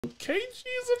KG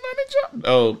is a manager?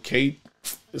 Oh, Kate.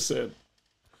 Listen.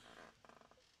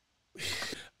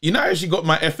 You know, I actually got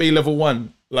my FA level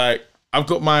 1. Like, I've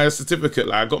got my certificate.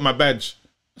 Like, I got my badge.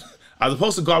 I was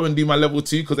supposed to go out and do my level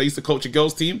 2 because I used to coach a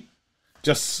girls team.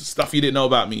 Just stuff you didn't know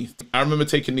about me. I remember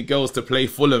taking the girls to play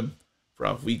Fulham.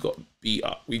 Bruv, we got beat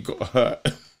up. We got hurt.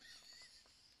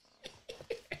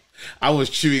 I was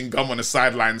chewing gum on the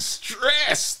sideline,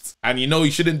 stressed. And you know, you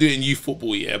shouldn't do it in youth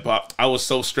football, yeah, but I was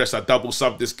so stressed. I double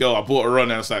subbed this girl. I brought her on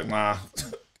and I was like, nah,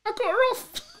 I got her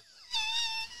off.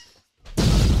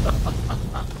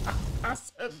 I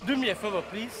said, do me a favor,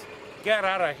 please. Get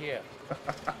out of here.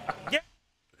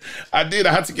 I did.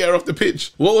 I had to get her off the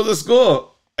pitch. What was the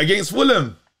score? Against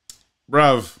Fulham?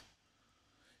 Bruv,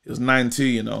 it was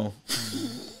 9-2, you know.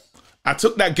 I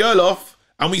took that girl off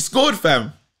and we scored,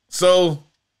 fam. So,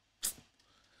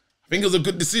 I think it was a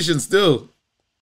good decision still.